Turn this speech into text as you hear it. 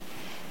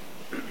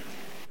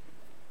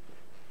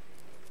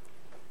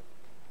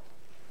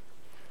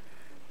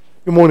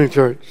Good morning,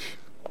 church.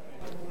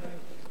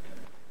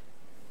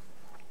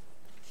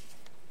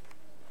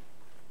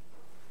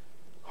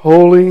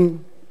 Holy,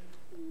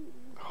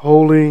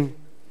 holy,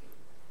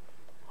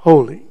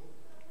 holy.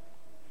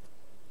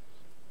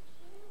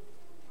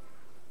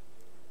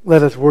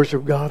 Let us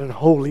worship God in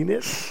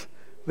holiness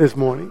this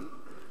morning.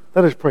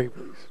 Let us pray,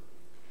 please.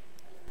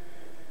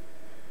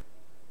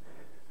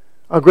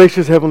 Our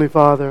gracious Heavenly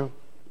Father,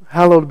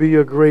 hallowed be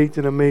your great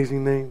and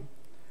amazing name.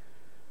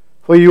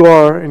 For you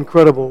are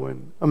incredible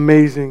and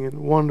amazing and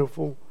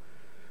wonderful.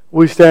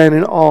 We stand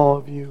in awe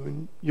of you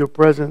and your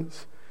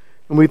presence.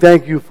 And we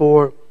thank you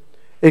for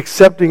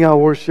accepting our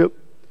worship.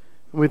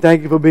 And we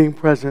thank you for being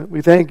present.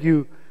 We thank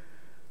you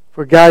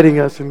for guiding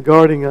us and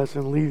guarding us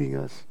and leading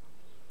us.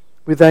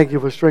 We thank you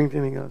for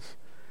strengthening us.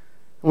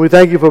 And we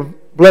thank you for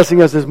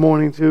blessing us this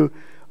morning to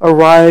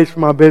arise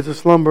from our beds of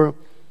slumber,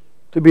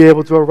 to be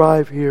able to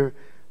arrive here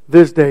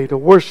this day to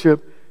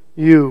worship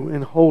you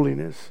in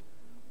holiness.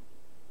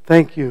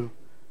 Thank you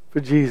for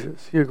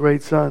Jesus, your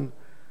great Son,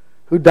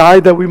 who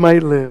died that we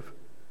might live.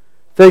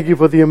 Thank you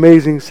for the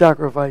amazing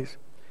sacrifice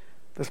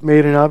that's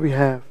made in our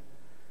behalf.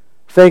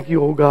 Thank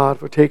you, O God,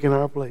 for taking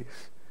our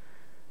place.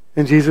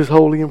 In Jesus'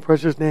 holy and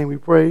precious name we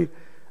pray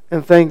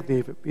and thank thee,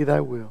 if it be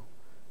thy will.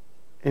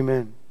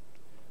 Amen.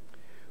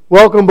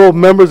 Welcome both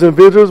members and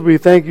visitors. We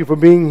thank you for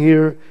being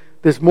here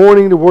this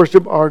morning to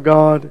worship our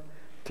God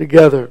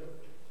together.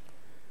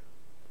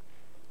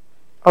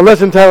 Our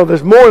lesson title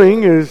this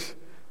morning is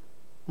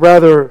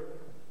rather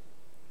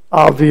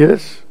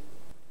obvious.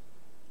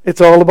 It's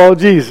all about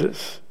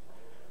Jesus.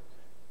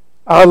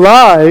 Our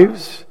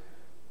lives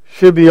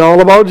should be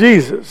all about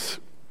Jesus.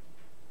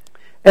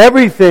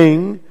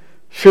 Everything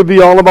should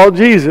be all about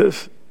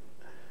Jesus.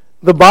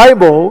 The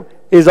Bible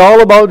is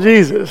all about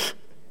Jesus.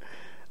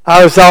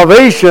 Our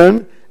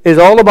salvation is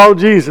all about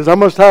Jesus. How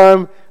much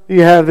time do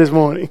you have this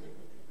morning?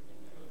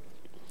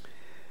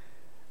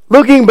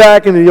 Looking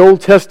back in the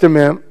Old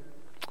Testament,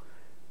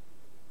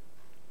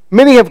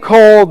 many have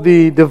called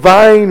the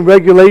divine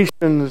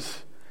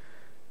regulations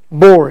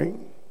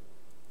boring.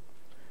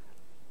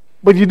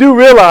 But you do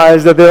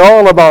realize that they're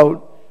all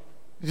about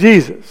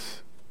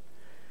Jesus.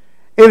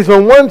 And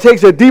when one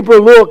takes a deeper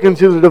look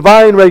into the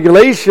divine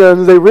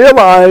regulations, they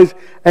realize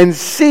and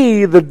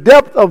see the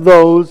depth of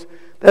those,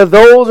 that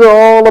those are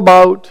all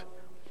about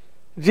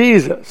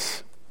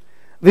Jesus.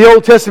 The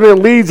Old Testament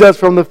leads us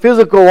from the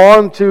physical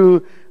on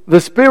to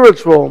the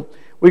spiritual.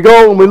 We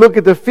go and we look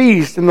at the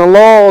feast and the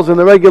laws and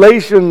the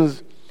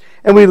regulations,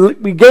 and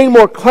we gain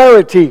more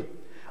clarity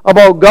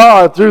about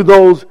God through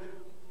those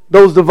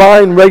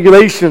divine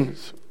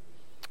regulations.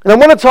 And I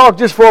want to talk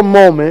just for a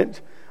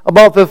moment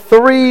about the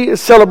three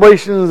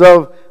celebrations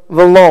of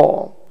the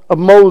law of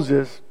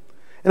Moses.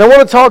 And I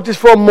want to talk just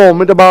for a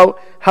moment about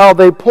how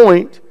they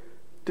point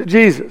to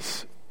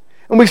Jesus.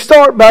 And we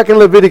start back in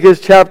Leviticus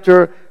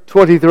chapter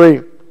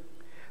 23.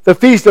 The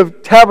Feast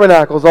of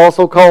Tabernacles,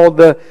 also called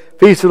the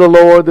Feast of the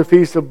Lord, the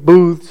Feast of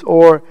Booths,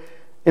 or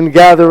in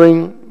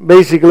gathering.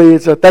 Basically,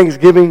 it's a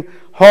Thanksgiving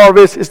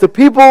harvest. It's the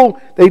people,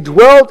 they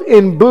dwelt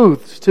in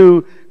booths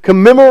to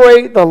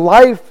commemorate the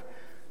life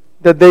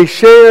that they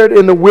shared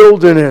in the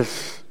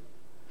wilderness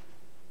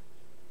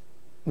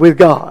with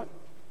God,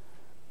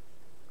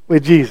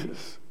 with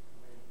Jesus.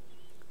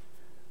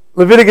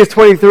 Leviticus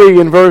 23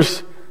 in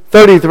verse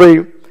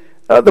 33,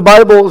 the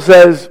Bible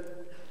says,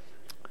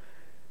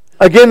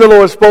 "Again the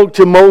Lord spoke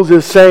to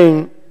Moses,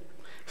 saying,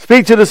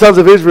 Speak to the sons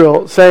of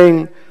Israel,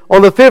 saying,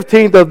 On the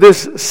 15th of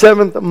this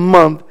 7th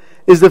month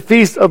is the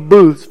Feast of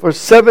Booths for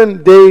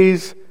 7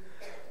 days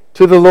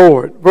to the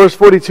Lord." Verse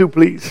 42,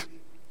 please.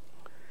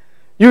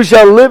 "You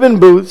shall live in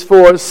booths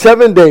for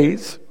 7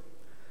 days.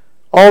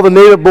 All the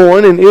native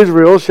born in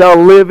Israel shall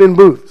live in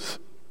booths,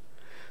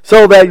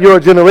 so that your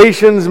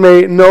generations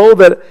may know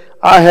that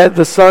I had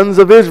the sons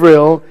of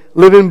Israel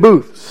live in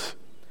booths.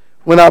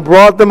 When I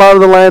brought them out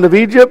of the land of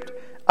Egypt,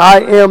 I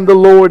am the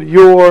Lord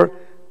your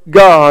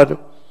God."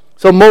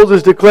 So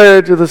Moses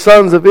declared to the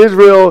sons of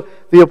Israel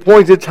the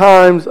appointed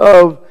times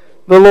of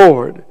the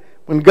Lord.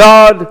 When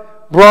God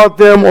brought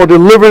them or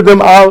delivered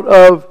them out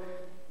of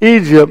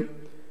Egypt,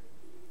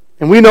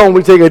 and we know when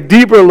we take a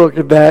deeper look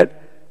at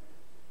that,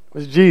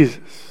 was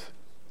Jesus.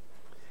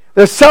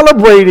 They're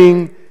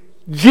celebrating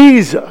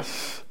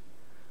Jesus.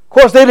 Of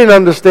course, they didn't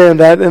understand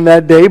that in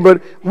that day,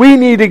 but we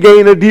need to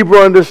gain a deeper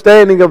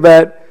understanding of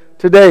that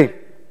today.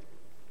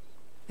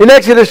 In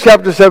Exodus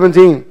chapter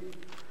 17,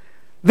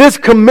 this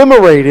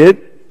commemorated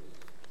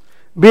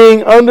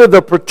being under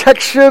the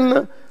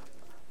protection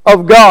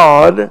of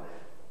God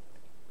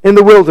in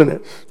the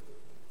wilderness.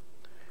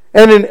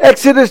 And in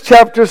Exodus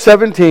chapter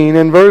 17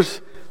 and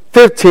verse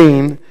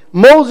 15,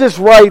 Moses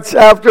writes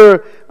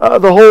after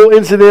the whole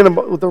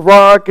incident with the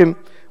rock, and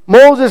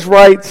Moses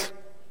writes,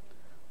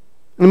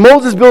 and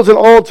Moses built an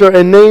altar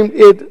and named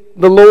it,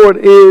 "The Lord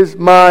is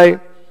my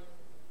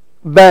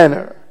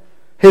banner."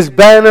 His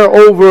banner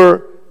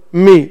over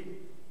me.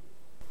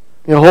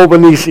 Jehovah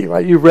Nissi,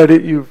 right? You've read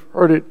it, you've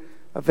heard it,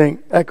 I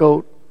think,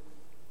 echoed.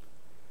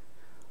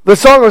 The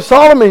Song of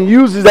Solomon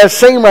uses that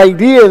same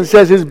idea and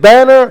says, "His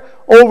banner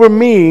over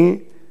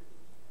me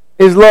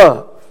is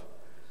love.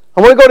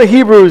 I want to go to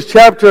Hebrews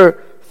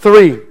chapter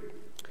 3.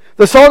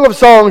 The Song of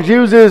Songs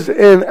uses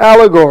an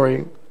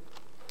allegory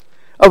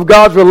of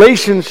God's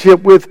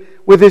relationship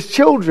with his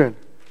children.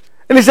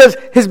 And he says,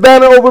 his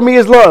banner over me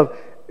is love.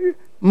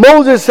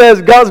 Moses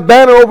says, God's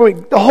banner over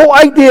me. The whole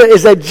idea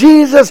is that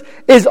Jesus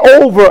is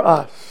over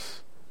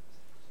us.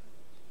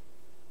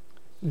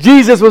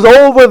 Jesus was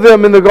over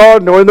them in the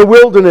garden or in the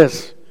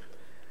wilderness.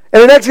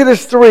 And in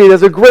Exodus 3,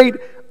 there's a great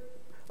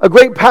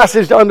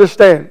passage to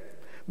understand.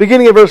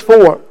 Beginning at verse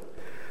 4.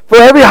 For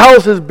every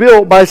house is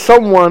built by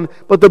someone,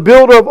 but the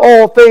builder of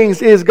all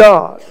things is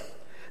God.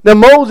 Now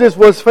Moses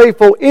was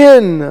faithful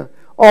in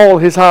all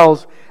his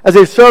house as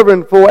a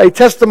servant for a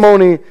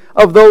testimony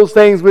of those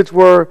things which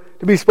were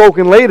to be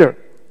spoken later.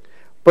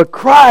 But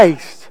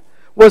Christ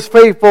was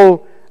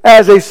faithful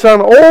as a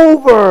son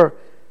over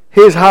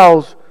his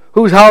house,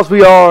 whose house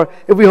we are,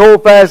 if we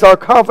hold fast our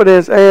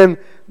confidence and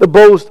the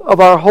boast of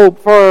our hope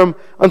firm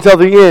until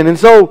the end. And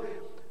so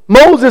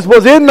Moses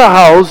was in the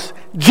house.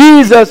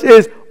 Jesus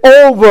is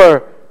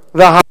over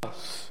the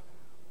house.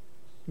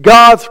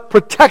 God's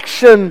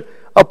protection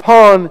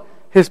upon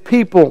his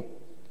people.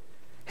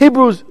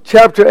 Hebrews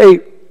chapter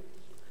 8.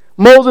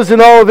 Moses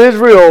and all of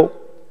Israel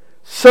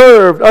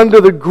served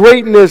under the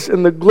greatness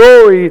and the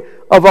glory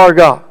of our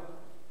God.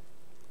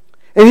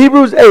 In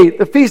Hebrews 8,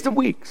 the Feast of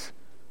Weeks,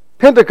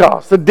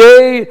 Pentecost, the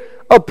day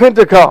of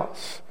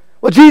Pentecost.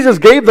 Well, Jesus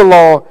gave the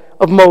law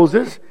of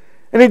Moses,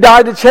 and he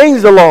died to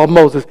change the law of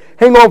Moses.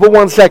 Hang on for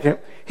 1 second.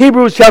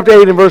 Hebrews chapter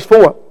 8 and verse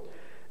 4.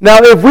 Now,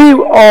 if we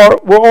were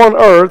on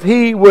earth,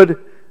 he would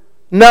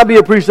not be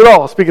a priest at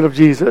all, speaking of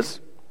Jesus,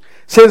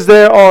 since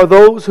there are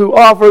those who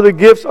offer the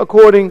gifts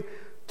according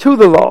to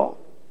the law,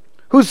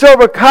 who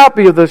serve a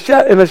copy of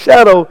in the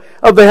shadow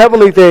of the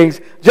heavenly things,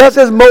 just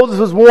as Moses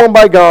was warned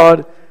by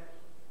God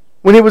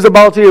when he was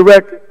about to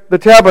erect the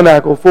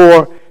tabernacle.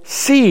 For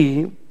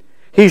see,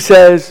 he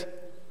says,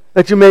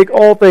 that you make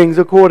all things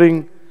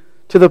according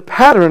to the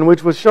pattern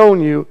which was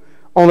shown you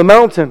on the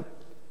mountain.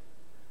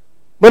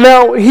 But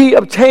now he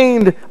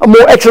obtained a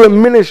more excellent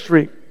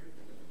ministry,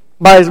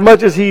 by as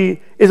much as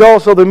he is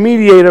also the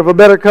mediator of a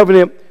better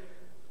covenant,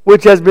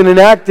 which has been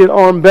enacted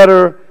on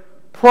better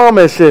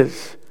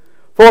promises.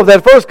 For if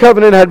that first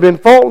covenant had been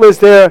faultless,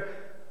 there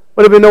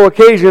would have been no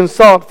occasion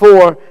sought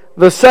for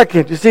the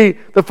second. You see,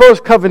 the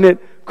first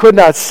covenant could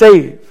not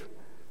save.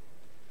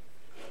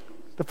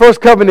 The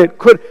first covenant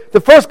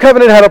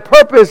had a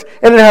purpose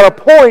and it had a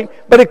point,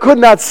 but it could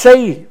not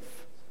save.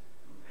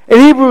 In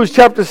Hebrews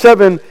chapter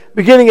 7,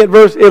 beginning at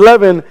verse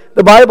 11,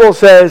 the Bible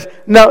says,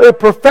 now if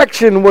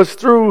perfection was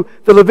through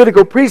the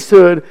Levitical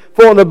priesthood,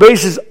 for on the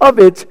basis of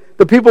it,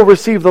 the people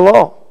received the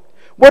law.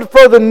 What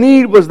further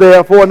need was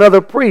there for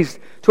another priest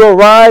to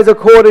arise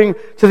according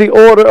to the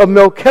order of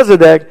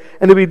Melchizedek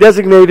and to be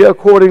designated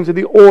according to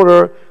the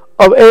order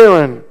of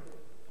Aaron?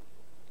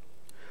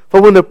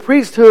 For when the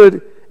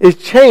priesthood is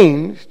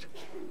changed,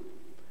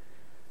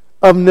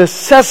 of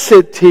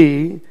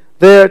necessity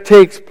there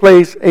takes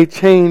place a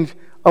change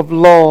of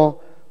law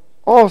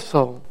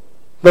also.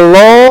 The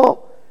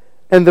law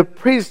and the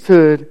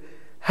priesthood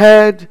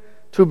had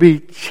to be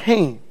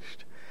changed.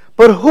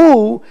 But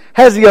who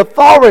has the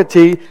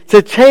authority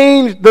to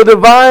change the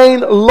divine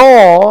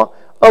law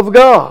of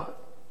God?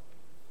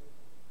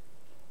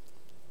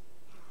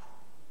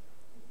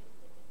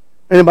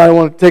 Anybody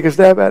want to take a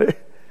stab at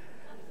it?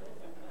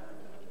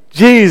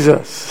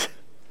 Jesus.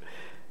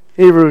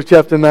 Hebrews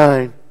chapter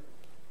 9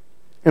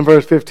 and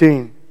verse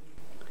 15.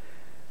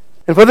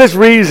 And for this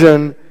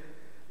reason,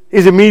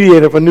 he's a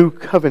mediator of a new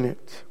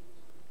covenant,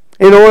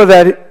 in order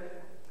that,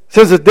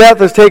 since the death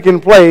has taken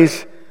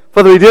place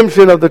for the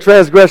redemption of the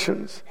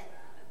transgressions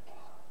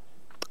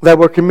that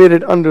were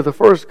committed under the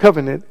first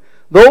covenant,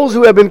 those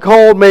who have been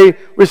called may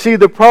receive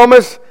the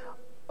promise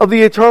of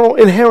the eternal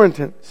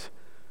inheritance.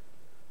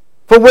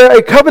 For where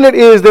a covenant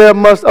is, there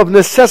must of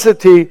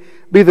necessity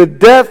be the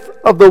death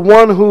of the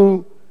one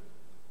who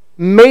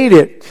made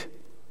it.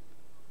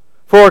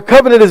 For a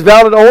covenant is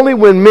valid only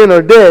when men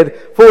are dead,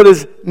 for it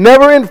is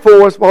never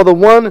enforced while the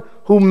one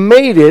who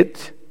made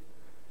it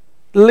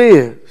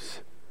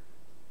lives.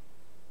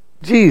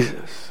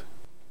 Jesus.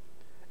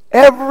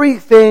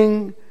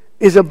 Everything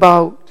is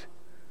about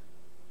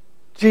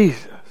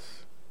Jesus.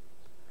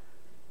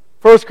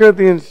 1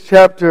 Corinthians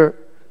chapter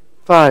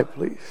 5,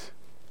 please.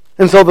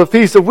 And so the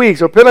Feast of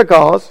Weeks, or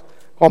Pentecost,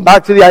 going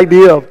back to the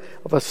idea of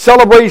a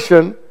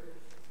celebration,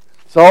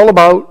 it's all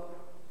about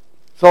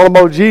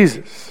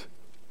Jesus.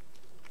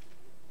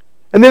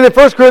 And then in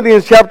 1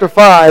 Corinthians chapter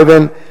 5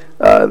 and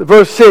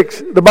verse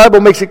 6, the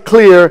Bible makes it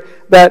clear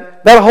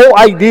that whole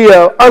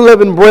idea of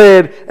unleavened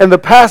bread and the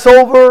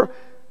Passover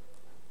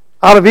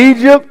out of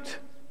Egypt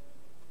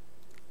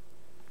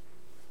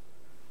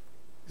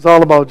is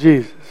all about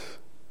Jesus.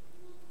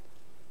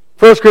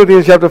 1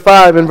 Corinthians chapter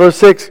 5 and verse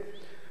 6,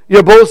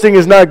 your boasting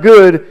is not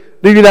good.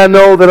 Do you not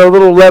know that a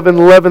little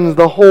leaven leavens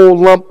the whole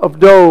lump of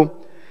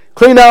dough?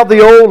 Clean out the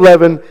old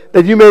leaven,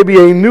 that you may be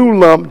a new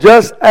lump,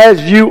 just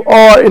as you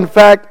are in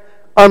fact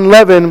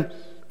unleavened.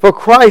 For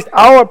Christ,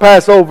 our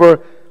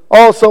Passover,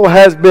 also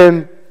has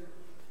been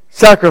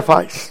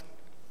sacrifice.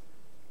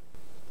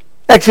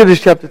 Exodus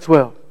chapter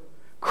 12.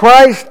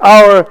 Christ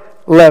our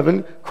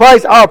leaven,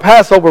 Christ our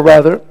Passover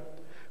rather,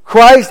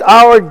 Christ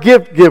our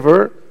gift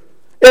giver.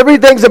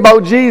 Everything's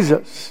about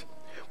Jesus.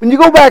 When you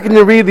go back and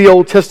you read the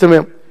Old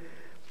Testament,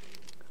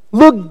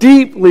 look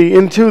deeply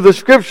into the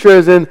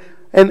scriptures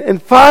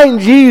and find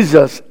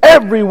Jesus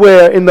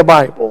everywhere in the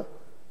Bible.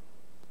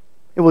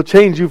 It will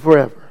change you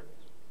forever.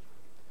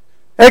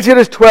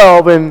 Exodus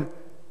 12 and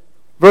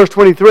verse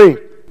 23.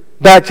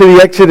 Back to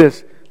the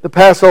Exodus, the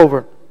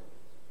Passover.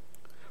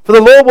 For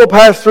the Lord will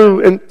pass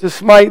through and to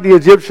smite the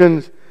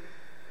Egyptians.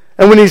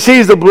 And when he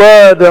sees the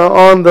blood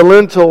on the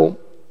lintel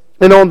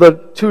and on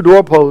the two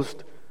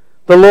doorposts,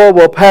 the Lord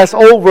will pass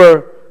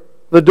over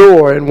the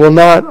door and will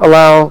not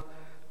allow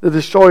the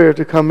destroyer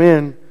to come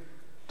in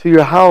to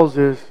your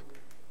houses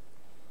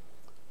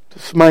to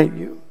smite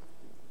you.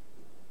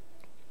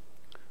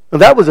 Now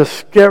that was a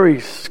scary,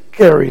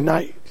 scary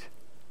night.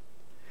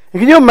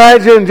 And can you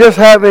imagine just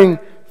having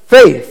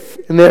faith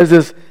and there's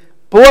this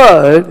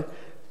blood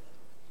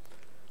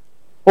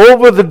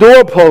over the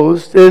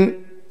doorpost,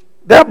 and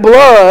that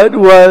blood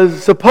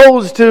was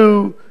supposed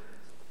to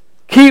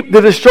keep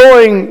the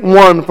destroying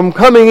one from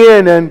coming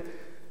in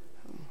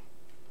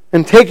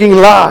and taking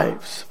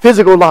lives,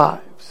 physical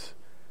lives.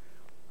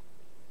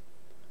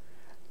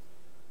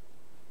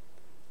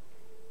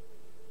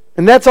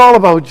 And that's all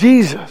about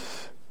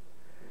Jesus.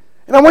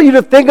 And I want you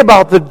to think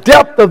about the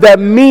depth of that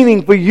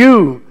meaning for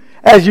you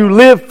as you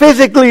live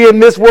physically in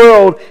this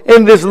world,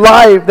 in this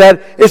life,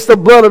 that it's the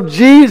blood of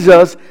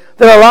Jesus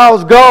that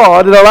allows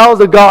God, that allows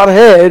the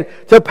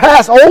Godhead to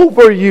pass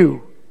over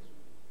you,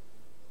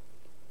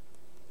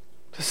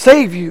 to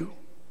save you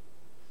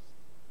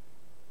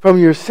from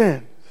your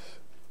sins.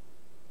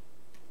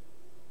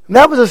 And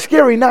that was a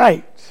scary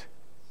night.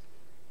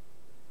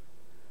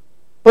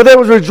 But there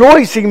was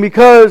rejoicing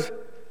because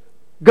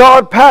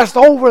God passed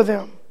over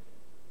them.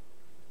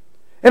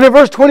 And in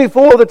verse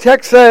 24, the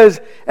text says,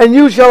 "And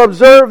you shall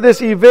observe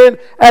this event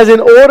as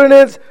an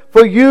ordinance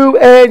for you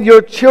and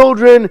your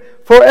children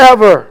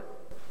forever."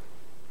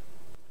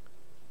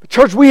 But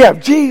church, we have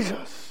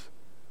Jesus.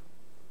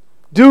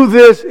 Do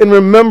this in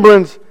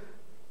remembrance.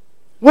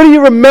 What are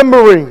you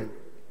remembering?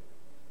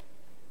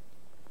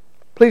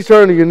 Please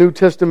turn to your New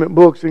Testament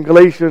books in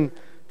Galatians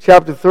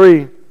chapter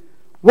 3.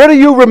 What are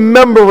you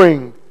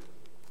remembering?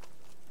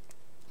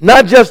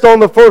 Not just on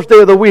the first day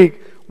of the week.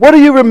 What are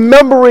you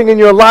remembering in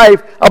your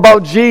life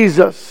about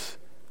Jesus?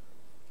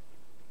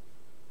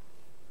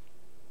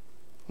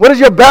 What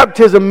does your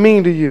baptism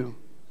mean to you?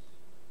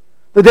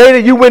 The day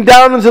that you went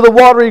down into the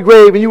watery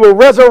grave and you were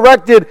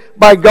resurrected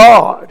by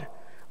God.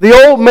 The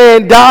old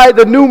man died,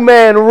 the new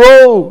man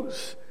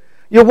rose.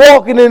 You're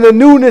walking in the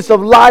newness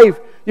of life.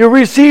 You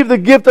receive the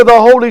gift of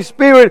the Holy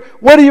Spirit.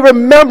 What are you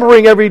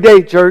remembering every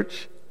day,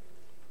 church?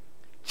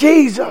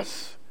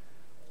 Jesus.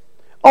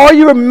 Are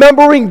you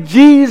remembering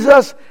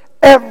Jesus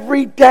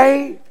every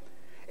day?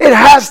 It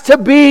has to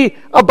be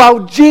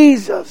about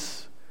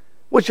Jesus.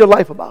 What's your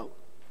life about?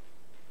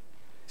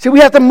 See,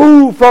 we have to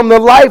move from the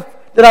life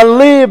that I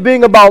live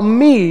being about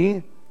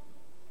me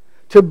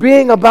to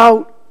being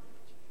about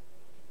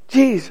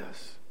Jesus.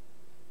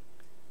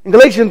 In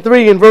Galatians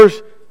 3 in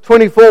verse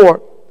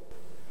 24,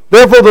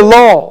 "Therefore the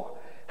law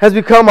has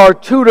become our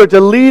tutor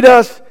to lead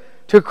us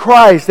to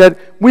Christ, that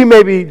we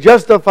may be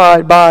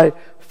justified by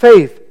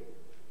faith.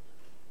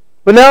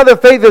 But now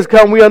that faith has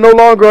come, we are no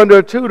longer under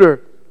a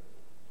tutor.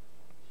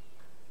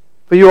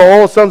 For you are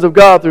all sons of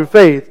God through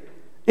faith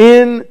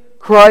in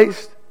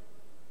Christ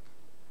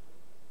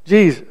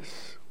Jesus."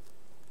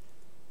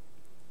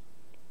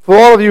 For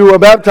all of you who are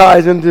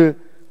baptized into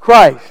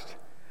Christ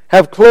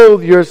have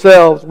clothed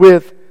yourselves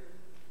with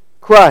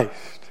Christ.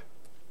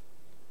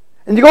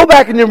 And you go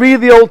back and you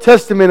read the Old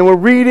Testament, and we're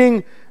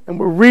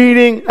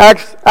reading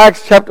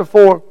Acts chapter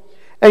 4,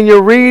 and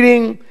you're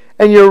reading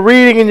and you're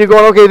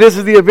going, okay, this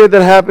is the event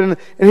that happened,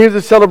 and here's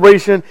the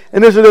celebration,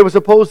 and this is what they were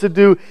supposed to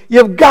do.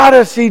 You've got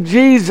to see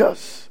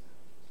Jesus.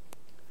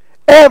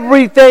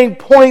 Everything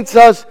points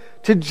us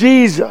to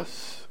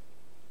Jesus.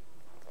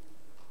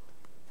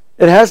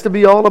 It has to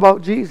be all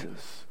about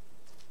Jesus.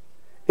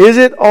 Is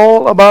it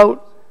all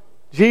about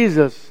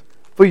Jesus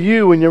for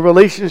you and your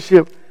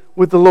relationship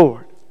with the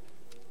Lord?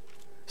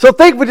 So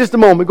think for just a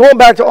moment, going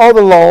back to all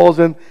the laws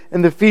and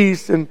the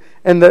feasts, I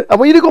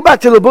want you to go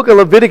back to the book of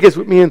Leviticus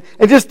with me and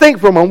just think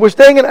for a moment. We're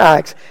staying in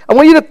Acts. I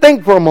want you to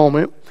think for a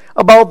moment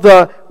about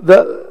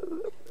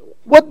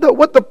what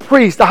the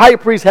priest, the high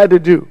priest, had to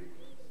do.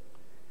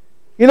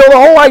 You know, the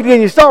whole idea,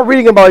 and you start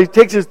reading about it, he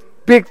takes his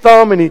big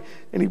thumb and he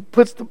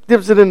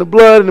dips it in the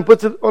blood and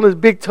puts it on his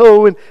big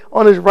toe and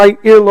on his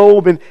right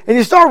earlobe, and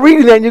you start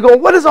reading that and you go,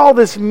 what does all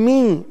this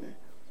mean?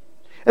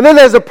 And then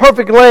there's the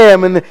perfect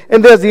lamb, and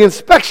there's the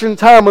inspection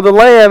time of the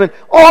lamb, and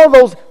all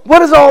those. What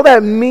does all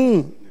that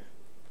mean?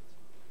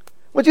 I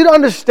want you to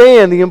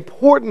understand the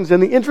importance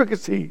and the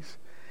intricacies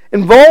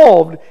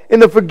involved in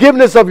the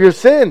forgiveness of your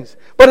sins.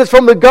 But it's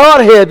from the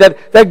Godhead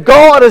that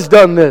God has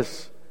done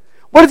this.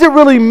 What does it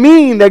really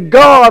mean that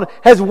God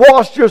has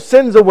washed your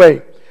sins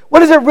away? What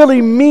does it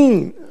really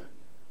mean?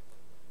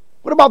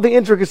 What about the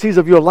intricacies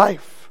of your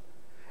life?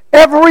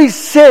 Every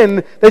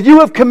sin that you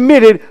have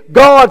committed,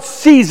 God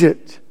sees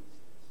it.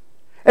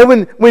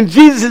 And when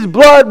Jesus'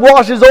 blood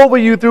washes over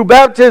you through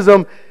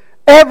baptism,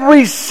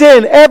 every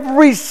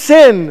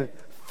sin,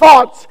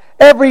 thoughts,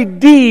 every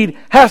deed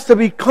has to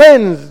be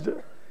cleansed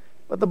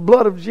by the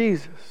blood of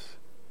Jesus.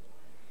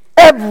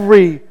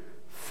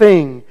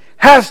 Everything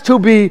has to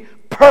be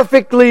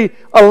perfectly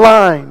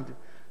aligned.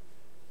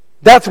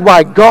 That's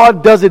why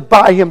God does it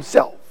by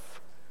himself.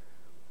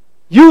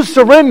 You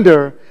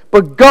surrender,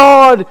 but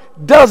God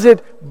does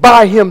it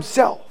by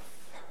himself.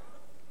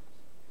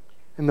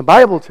 And the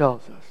Bible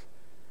tells us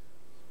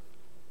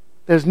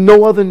there's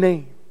no other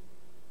name.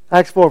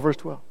 Acts 4 verse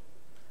 12.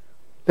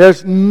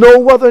 There's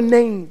no other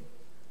name.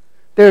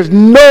 There's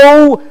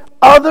no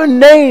other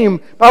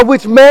name by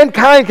which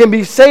mankind can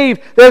be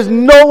saved. There's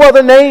no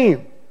other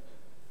name.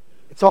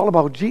 It's all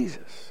about Jesus.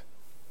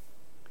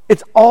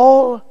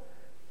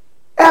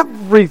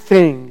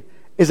 Everything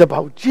is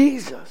about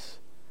Jesus.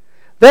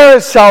 There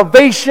is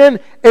salvation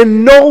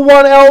in no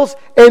one else,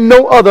 in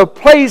no other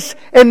place,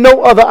 in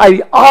no other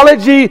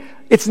ideology.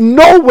 It's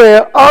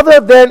nowhere other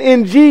than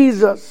in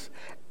Jesus.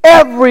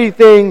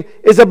 Everything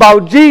is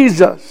about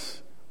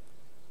Jesus.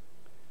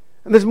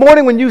 And this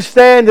morning when you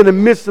stand in the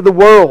midst of the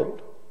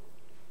world,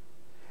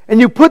 and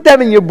you put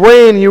that in your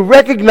brain, and you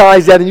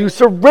recognize that, and you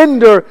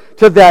surrender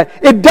to that,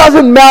 it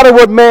doesn't matter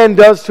what man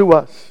does to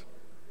us.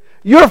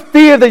 Your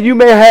fear that you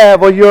may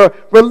have, or your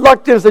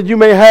reluctance that you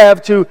may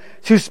have to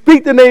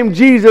speak the name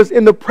Jesus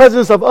in the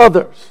presence of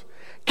others,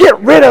 get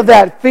rid of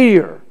that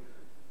fear.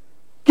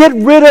 Get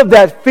rid of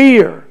that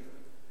fear.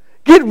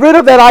 Get rid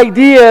of that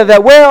idea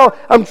that, well,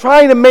 I'm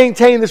trying to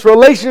maintain this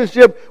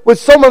relationship with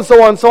someone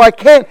so I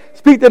can't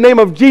speak the name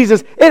of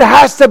Jesus. It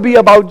has to be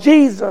about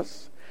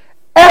Jesus.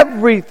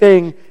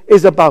 Everything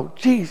is about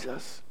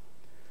Jesus.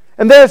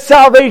 And there's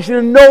salvation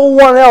in no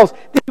one else.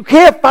 You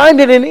can't find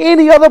it in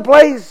any other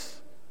place.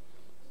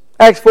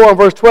 Acts 4 and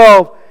verse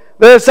 12,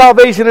 there's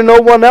salvation in no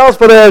one else,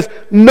 for there's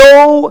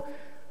no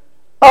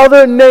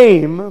other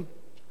name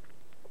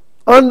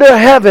under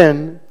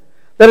heaven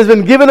that has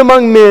been given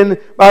among men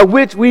by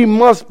which we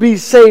must be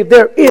saved.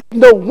 There is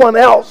no one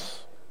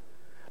else.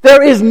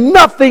 There is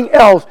nothing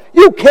else.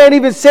 You can't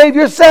even save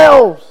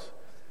yourselves.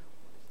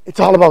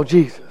 It's all about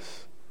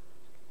Jesus.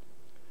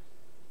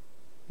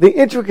 The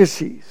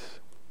intricacies.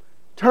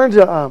 Turn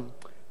to,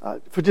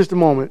 for just a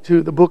moment,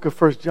 to the book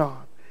of 1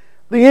 John.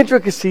 The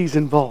intricacies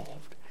involved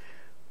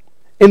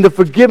in the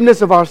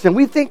forgiveness of our sin.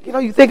 We think,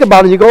 you think about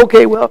it and you go,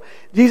 okay, well,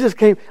 Jesus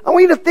came. I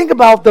want you to think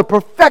about the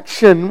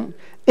perfection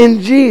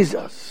in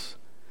Jesus.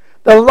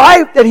 The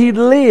life that he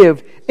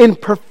lived in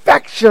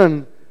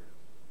perfection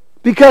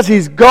because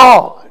he's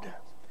God.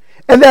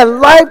 And that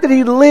life that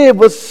he lived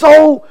was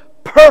so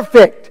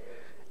perfect.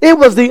 It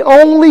was the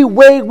only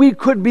way we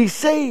could be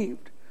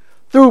saved,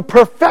 through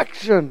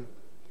perfection.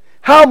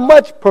 How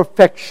much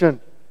perfection?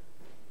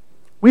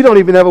 We don't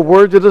even have a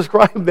word to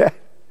describe that.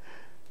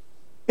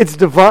 It's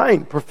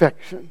divine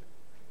perfection.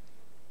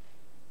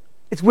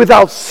 It's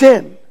without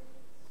sin.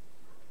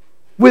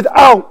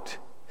 Without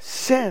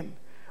sin.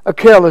 A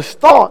careless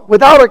thought.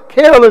 Without a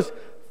careless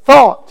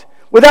thought.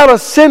 Without a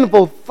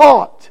sinful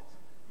thought.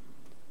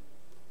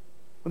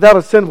 Without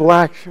a sinful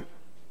action.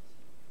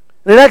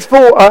 In Acts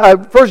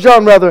 1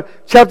 John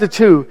chapter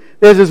 2,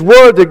 there's this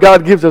word that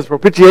God gives us,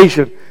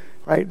 propitiation,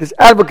 right? This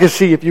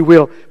advocacy, if you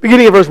will.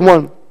 Beginning of verse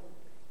 1.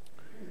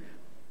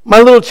 My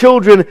little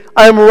children,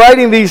 I am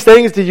writing these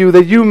things to you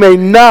that you may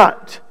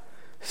not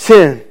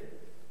sin.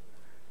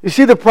 You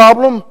see the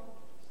problem?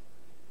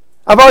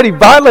 I've already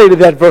violated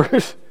that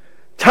verse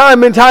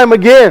time and time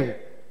again.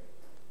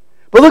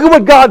 But look at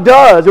what God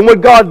does and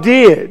what God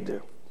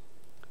did.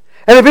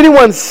 And if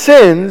anyone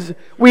sins,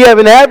 we have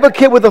an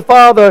advocate with the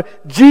Father,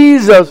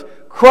 Jesus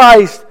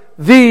Christ,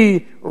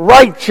 the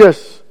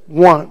righteous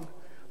one.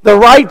 The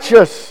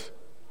righteous.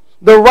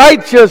 The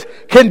righteous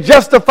can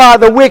justify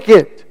the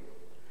wicked.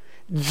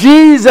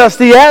 Jesus,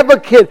 the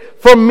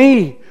advocate for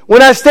me.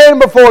 When I stand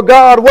before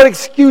God, what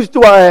excuse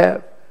do I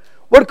have?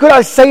 What could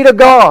I say to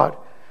God?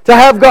 To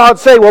have God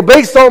say, well,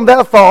 based on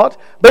that thought,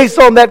 based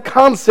on that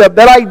concept,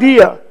 that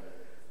idea,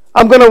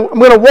 I'm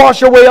gonna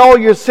wash away all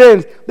your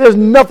sins. There's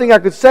nothing I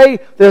could say.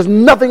 There's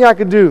nothing I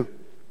could do.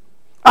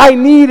 I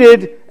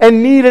needed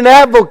and need an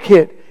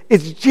advocate.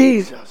 It's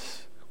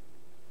Jesus.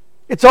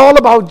 It's all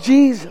about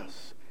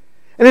Jesus.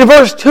 And in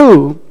verse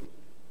 2,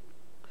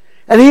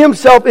 and he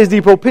himself is the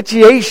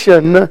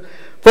propitiation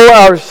for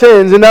our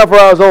sins, and not for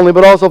ours only,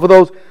 but also for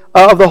those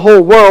of the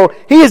whole world.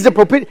 He is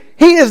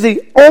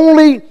the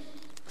only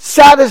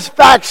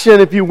satisfaction,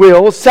 if you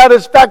will,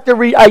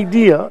 satisfactory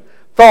idea,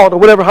 thought, or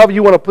whatever, however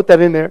you want to put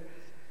that in there.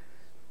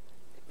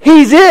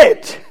 He's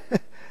it.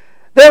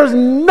 There's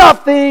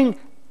nothing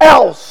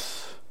else.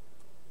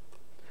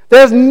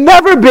 There's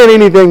never been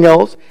anything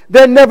else.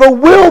 There never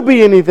will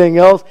be anything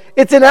else.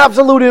 It's an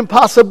absolute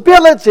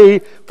impossibility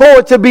for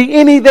it to be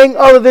anything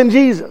other than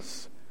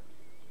Jesus.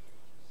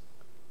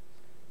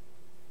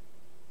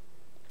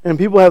 And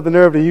people have the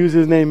nerve to use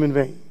his name in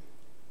vain.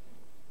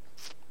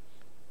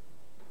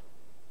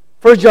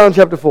 1 John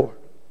chapter 4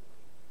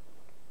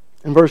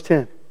 and verse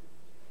 10.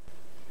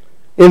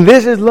 And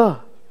this is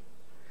love.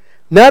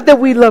 Not that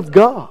we loved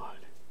God,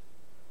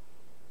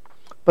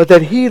 but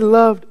that He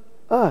loved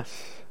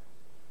us.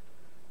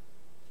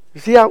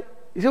 You see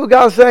what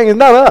God's saying? It's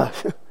not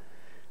us.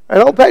 And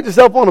don't pat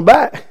yourself on the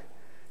back.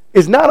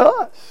 It's not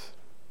us.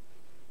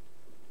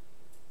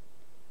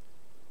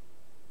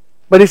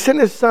 But He sent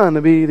His Son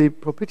to be the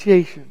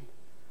propitiation.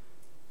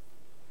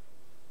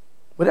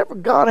 Whatever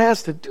God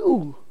has to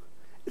do,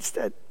 it's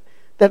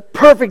that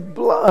perfect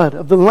blood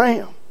of the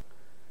Lamb.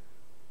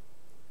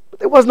 But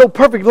there was no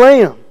perfect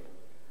Lamb.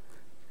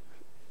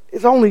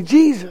 It's only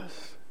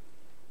Jesus.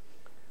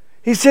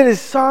 He sent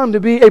His Son to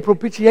be a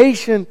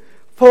propitiation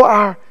for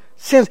our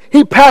sins.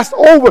 He passed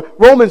over,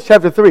 Romans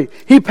chapter 3,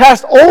 He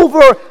passed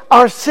over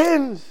our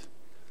sins.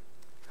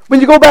 When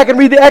you go back and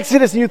read the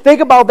Exodus and you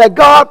think about that,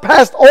 God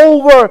passed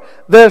over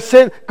their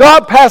sin.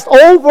 God passed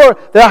over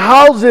their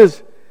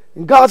houses.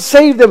 And God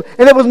saved them.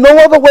 And there was no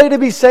other way to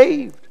be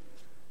saved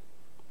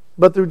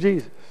but through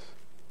Jesus.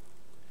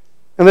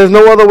 And there's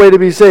no other way to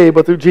be saved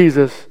but through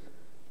Jesus.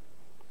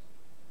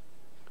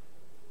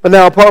 But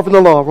now, apart from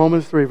the law,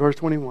 Romans 3, verse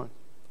 21.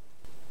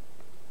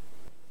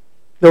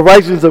 The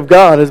righteousness of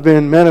God has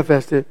been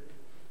manifested,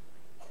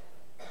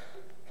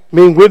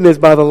 being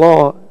witnessed by the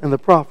law and the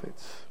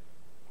prophets.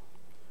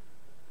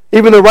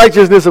 Even the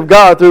righteousness of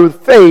God through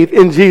faith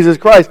in Jesus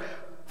Christ.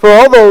 For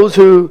all those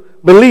who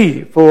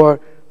believe, for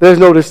there's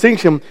no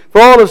distinction.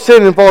 For all have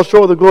sinned and fall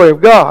short of the glory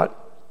of God.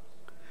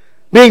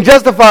 Being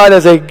justified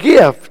as a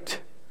gift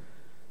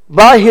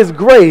by His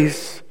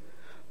grace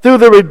through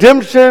the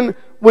redemption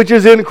which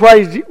is in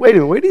Christ. Wait a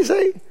minute, what did He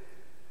say?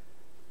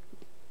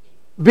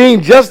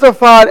 Being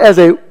justified as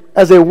a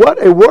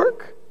what? A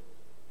work?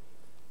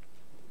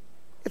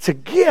 It's a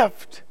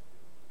gift.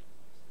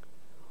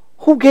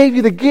 Who gave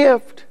you the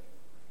gift?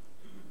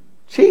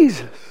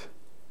 Jesus.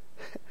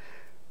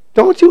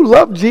 Don't you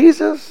love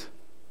Jesus?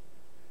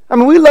 I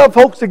mean, we love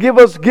folks to give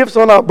us gifts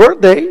on our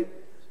birthday.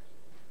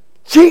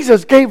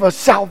 Jesus gave us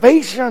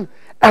salvation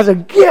as a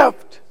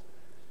gift.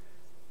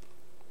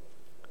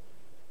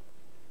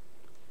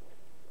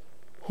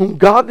 Whom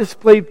God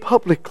displayed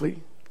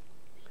publicly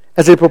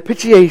as a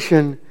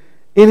propitiation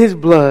in His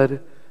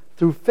blood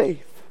through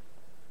faith.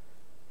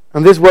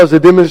 And this was to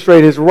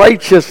demonstrate His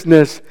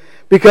righteousness,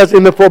 because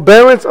in the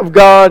forbearance of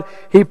God,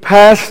 He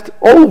passed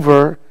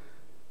over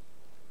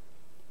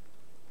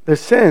the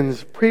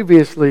sins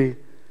previously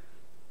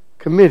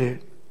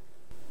committed.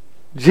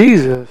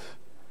 Jesus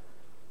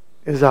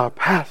is our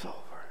Passover.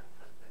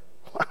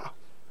 Wow.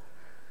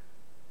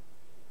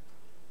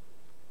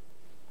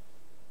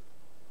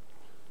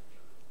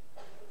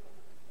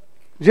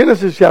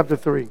 Genesis chapter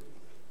 3.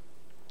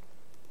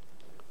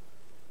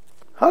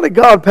 How did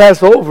God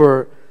pass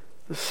over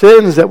the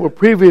sins that were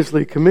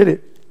previously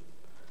committed?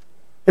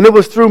 And it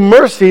was through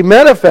mercy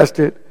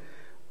manifested.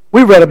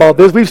 We read about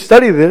this. We've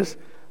studied this.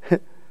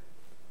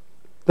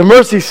 The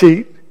mercy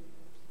seat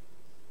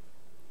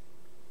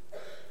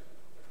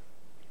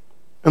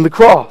and the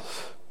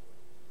cross.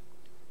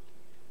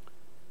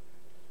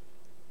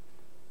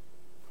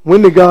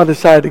 When did God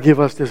decide to give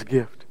us this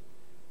gift?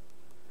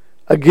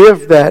 A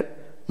gift that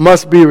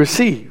must be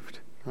received,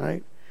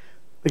 right?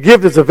 The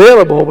gift is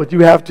available, but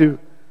you have to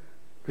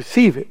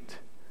receive it.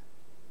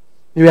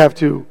 You have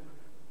to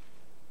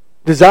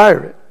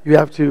desire it. You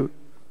have to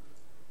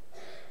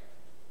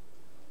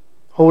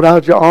hold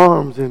out your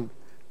arms and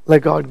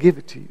let God give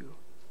it to you.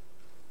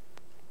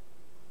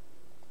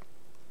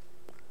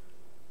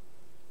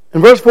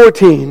 In verse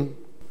 14,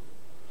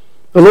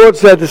 the Lord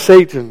said to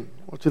Satan,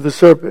 or to the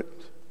serpent,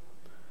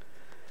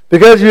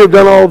 because you have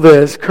done all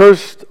this,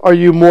 cursed are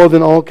you more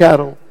than all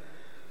cattle,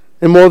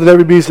 and more than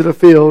every beast of the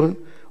field.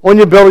 On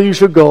your belly you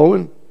shall go,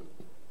 and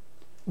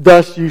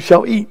dust you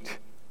shall eat.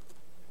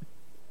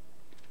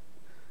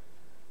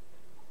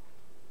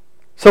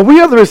 So we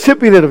are the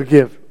recipient of a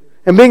gift.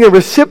 And being a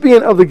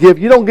recipient of the gift,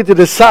 you don't get to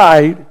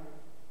decide.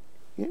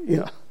 You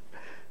know,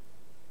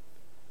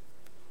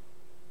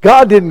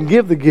 God didn't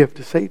give the gift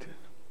to Satan,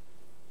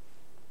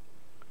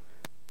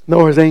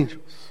 nor his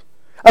angels.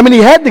 I mean, he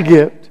had the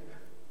gift,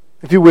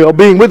 if you will,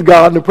 being with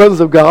God in the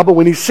presence of God, but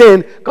when he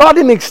sinned, God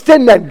didn't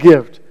extend that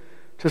gift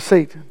to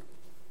Satan.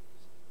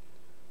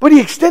 But he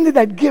extended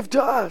that gift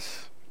to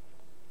us.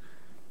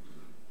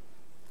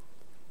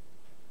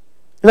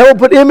 And I will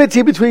put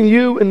enmity between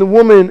you and the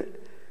woman,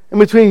 and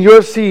between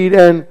your seed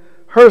and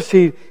her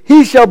seed.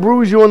 He shall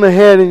bruise you on the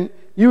head, and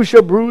you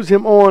shall bruise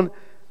him on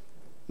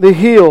the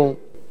heel.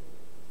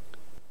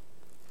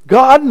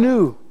 God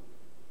knew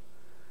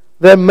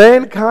that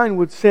mankind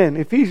would sin.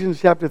 Ephesians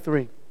chapter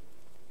 3.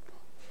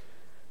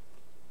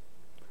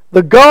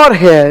 The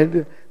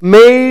Godhead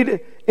made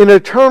an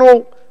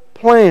eternal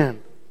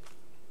plan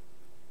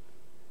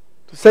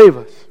to save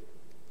us.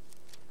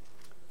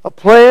 A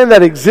plan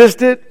that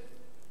existed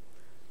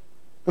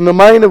in the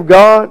mind of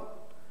God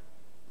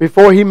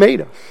before he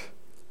made us,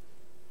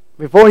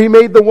 before he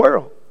made the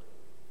world.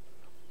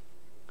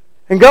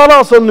 And God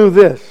also knew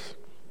this,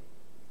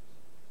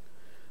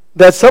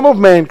 that some of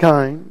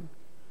mankind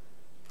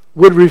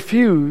would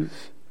refuse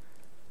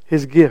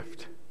his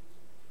gift.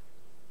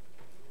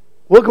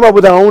 We'll come up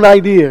with our own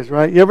ideas,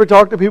 right? You ever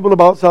talk to people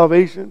about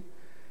salvation?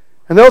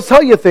 And they'll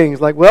tell you things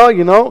like,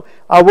 well,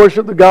 I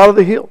worship the God of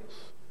the hills.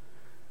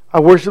 I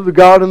worship the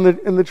God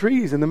in the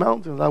trees, in the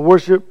mountains. I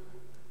worship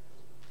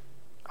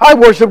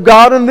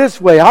God in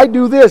this way. I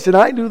do this and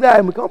I do that.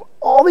 And we come up with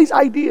all these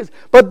ideas.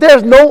 But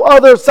there's no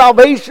other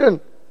salvation.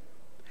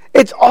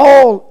 It's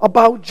all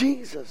about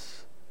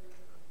Jesus.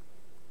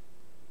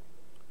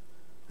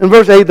 In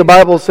verse 8, the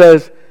Bible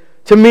says,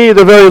 to me,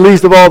 the very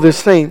least of all the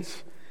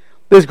saints,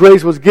 this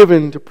grace was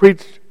given to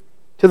preach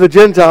to the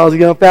Gentiles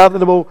the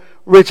unfathomable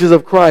riches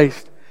of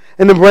Christ,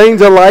 and to bring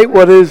to light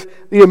what is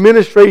the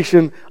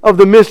administration of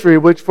the mystery,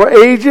 which for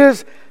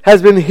ages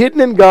has been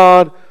hidden in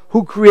God,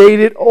 who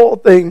created all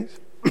things,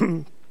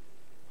 in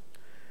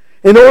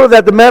order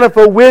that the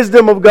manifold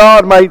wisdom of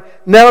God might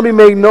now be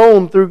made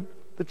known through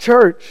the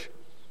church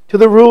to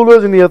the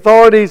rulers and the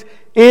authorities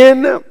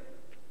in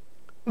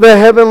the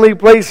heavenly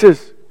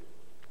places.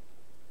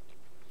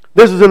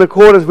 This is in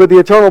accordance with the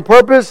eternal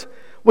purpose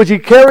which he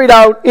carried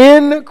out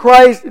in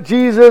Christ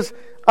Jesus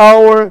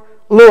our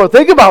Lord.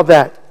 Think about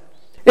that.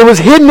 It was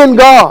hidden in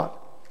God.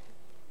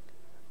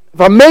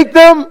 If I make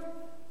them,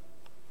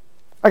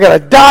 I got to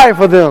die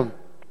for them.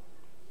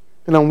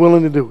 And I'm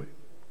willing to do it.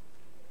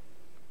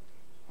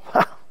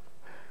 Wow.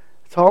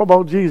 It's all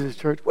about Jesus,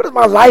 church. What is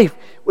my life?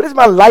 What is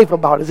my life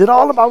about? Is it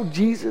all about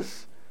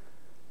Jesus?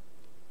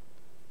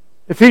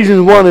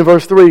 Ephesians 1 and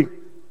verse 3.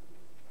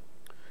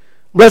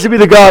 Blessed be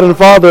the God and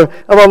Father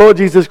of our Lord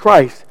Jesus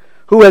Christ,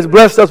 who has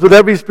blessed us with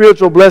every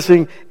spiritual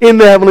blessing in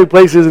the heavenly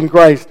places in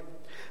Christ,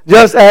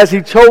 just as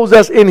he chose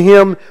us in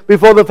him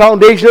before the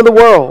foundation of the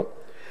world,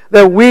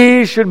 that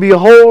we should be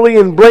holy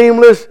and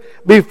blameless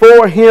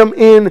before him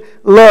in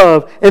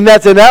love. And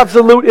that's an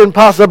absolute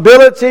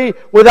impossibility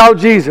without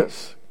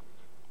Jesus.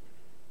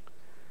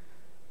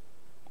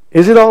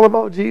 Is it all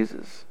about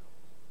Jesus?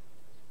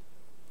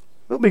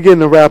 We'll begin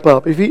to wrap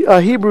up.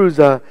 Hebrews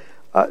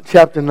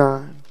chapter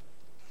 9.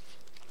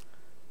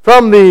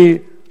 From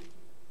the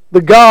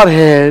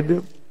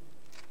Godhead,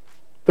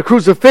 the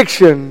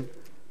crucifixion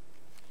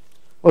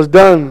was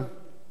done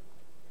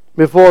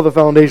before the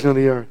foundation of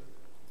the earth.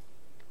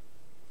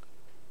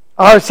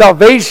 Our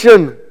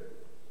salvation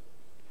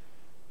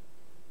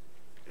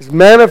is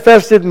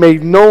manifested,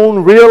 made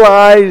known,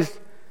 realized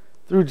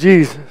through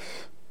Jesus.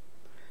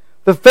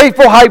 The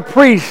faithful high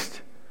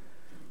priest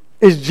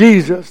is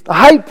Jesus. The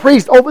high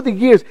priest over the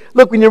years.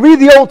 Look, when you read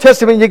the Old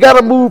Testament, you got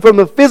to move from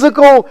the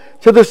physical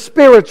to the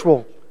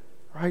spiritual.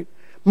 Right?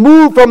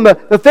 Move from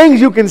the things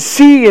you can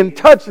see and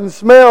touch and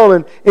smell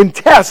and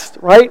test,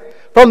 right?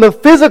 From the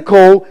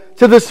physical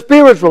to the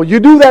spiritual. You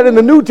do that in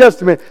the New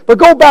Testament. But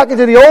go back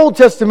into the Old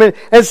Testament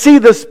and see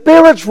the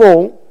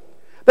spiritual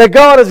that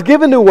God has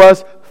given to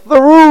us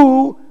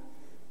through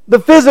the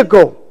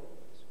physical.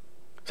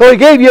 So he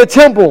gave you a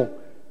temple,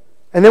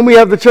 and then we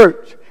have the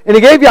church. And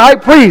he gave you a high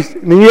priest,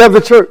 and then you have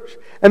the church.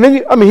 And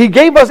then, he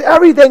gave us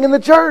everything in the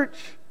church.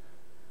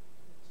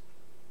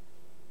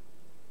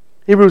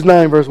 Hebrews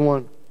 9, verse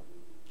 1.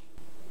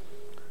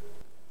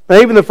 Now,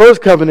 even the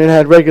first covenant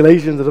had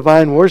regulations of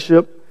divine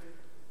worship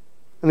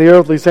in the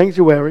earthly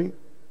sanctuary.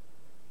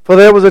 For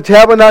there was a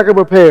tabernacle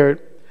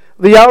prepared,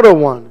 the outer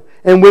one,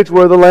 in which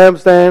were the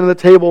lampstand and the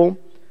table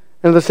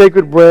and the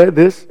sacred bread.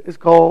 This is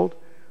called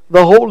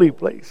the holy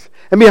place.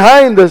 And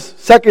behind this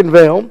second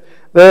veil,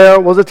 there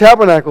was a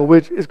tabernacle,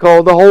 which is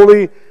called the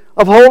Holy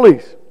of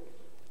Holies,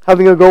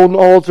 having a golden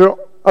altar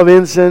of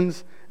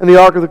incense and the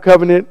Ark of the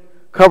Covenant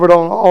covered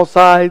on all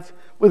sides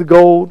with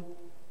gold,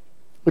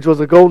 which was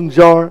a golden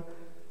jar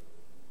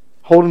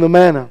holding the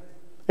manna,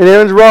 and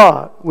Aaron's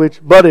rod,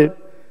 which budded,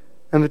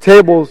 and the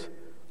tables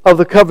of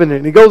the covenant.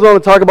 And he goes on to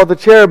talk about the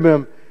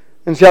cherubim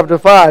in chapter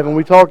 5, and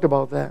we talked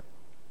about that.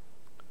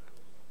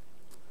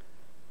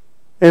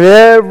 And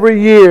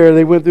every year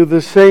they went through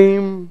the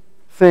same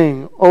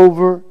thing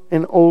over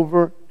and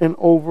over and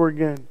over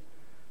again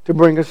to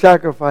bring a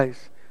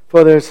sacrifice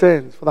for their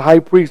sins, for the high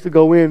priest to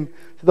go in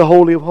to the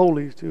Holy of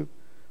Holies to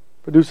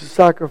produce a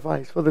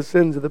sacrifice for the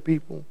sins of the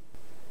people.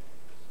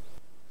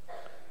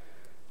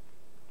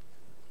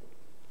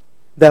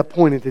 That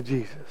pointed to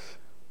Jesus.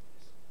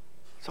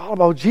 It's all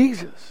about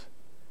Jesus.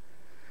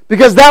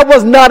 Because that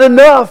was not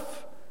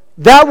enough.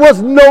 That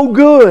was no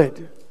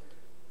good.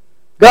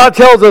 God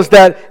tells us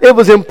that it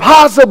was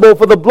impossible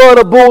for the blood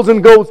of bulls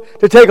and goats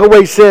to take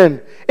away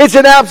sin. It's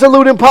an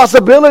absolute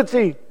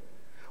impossibility.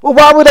 Well,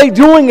 why were they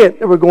doing it?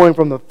 They were going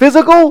from the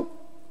physical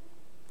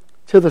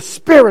to the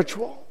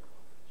spiritual.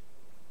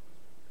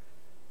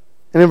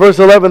 And in verse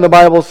 11, the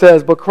Bible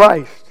says, but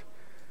Christ,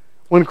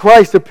 when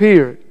Christ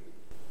appeared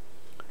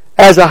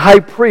as a high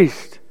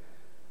priest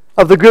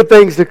of the good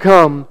things to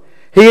come,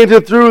 he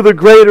entered through the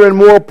greater and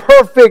more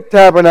perfect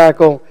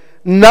tabernacle,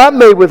 not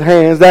made with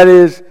hands, that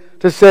is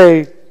to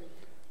say,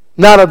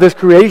 not of this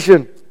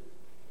creation,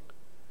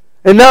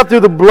 and not through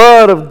the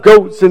blood of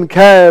goats and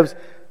calves,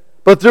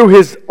 but through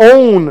his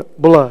own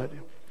blood.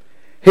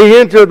 He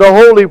entered the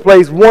holy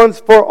place once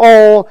for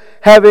all,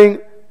 having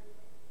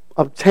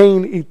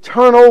obtained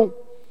eternal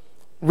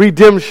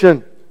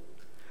redemption.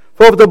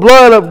 For if the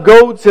blood of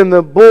goats and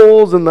the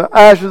bulls and the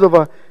ashes of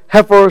a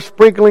heifer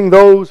sprinkling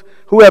those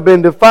who have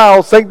been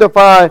defiled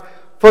sanctify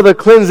for the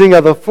cleansing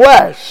of the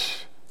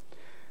flesh,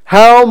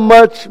 how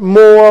much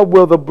more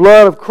will the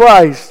blood of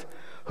Christ,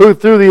 who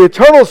through the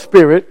eternal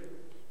Spirit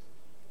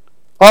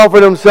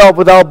offered himself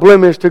without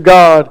blemish to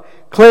God,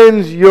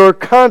 cleanse your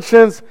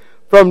conscience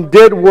from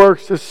dead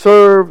works to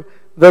serve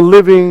the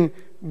living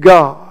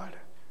God.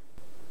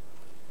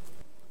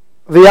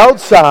 The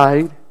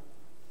outside,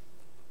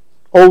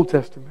 Old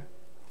Testament,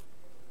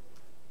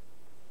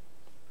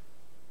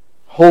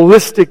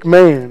 holistic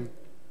man,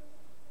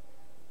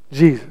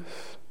 Jesus.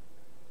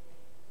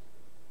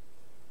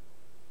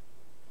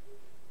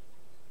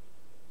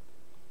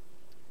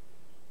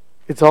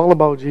 It's all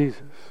about Jesus.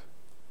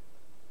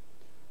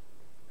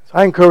 So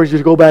I encourage you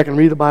to go back and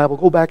read the Bible.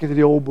 Go back into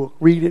the old book.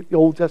 Read it, the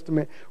Old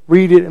Testament.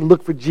 Read it and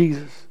look for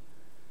Jesus.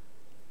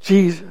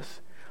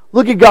 Jesus.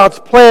 Look at God's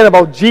plan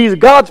about Jesus.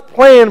 God's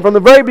plan from the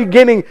very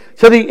beginning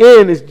to the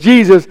end is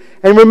Jesus.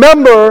 And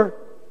remember,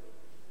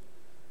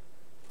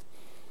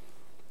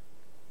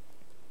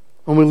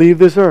 when we leave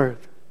this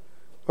earth,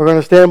 we're going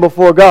to stand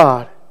before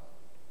God.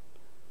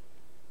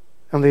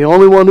 And the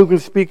only one who can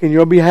speak in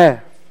your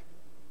behalf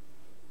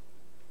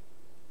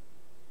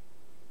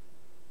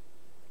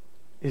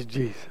is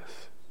Jesus.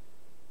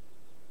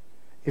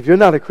 If you're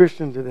not a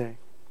Christian today,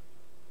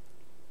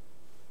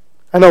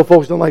 I know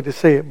folks don't like to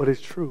say it, but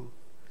it's true.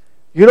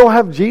 You don't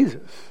have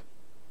Jesus.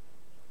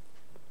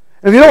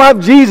 And if you don't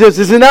have Jesus,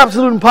 it's an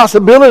absolute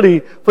impossibility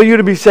for you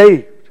to be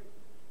saved.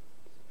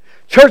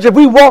 Church, if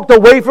we walked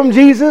away from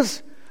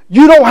Jesus,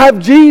 you don't have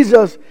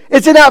Jesus.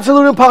 It's an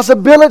absolute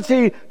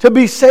impossibility to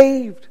be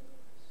saved.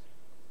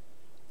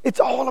 It's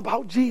all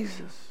about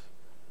Jesus.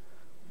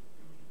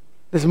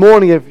 This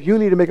morning, if you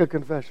need to make a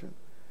confession,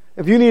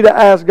 if you need to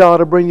ask God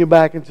to bring you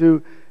back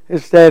into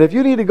His stead, if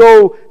you need to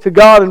go to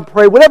God and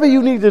pray, whatever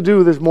you need to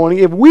do this morning,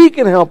 if we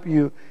can help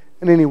you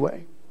in any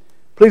way,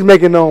 please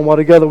make it known while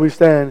together we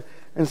stand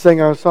and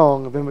sing our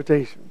song of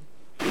invitation.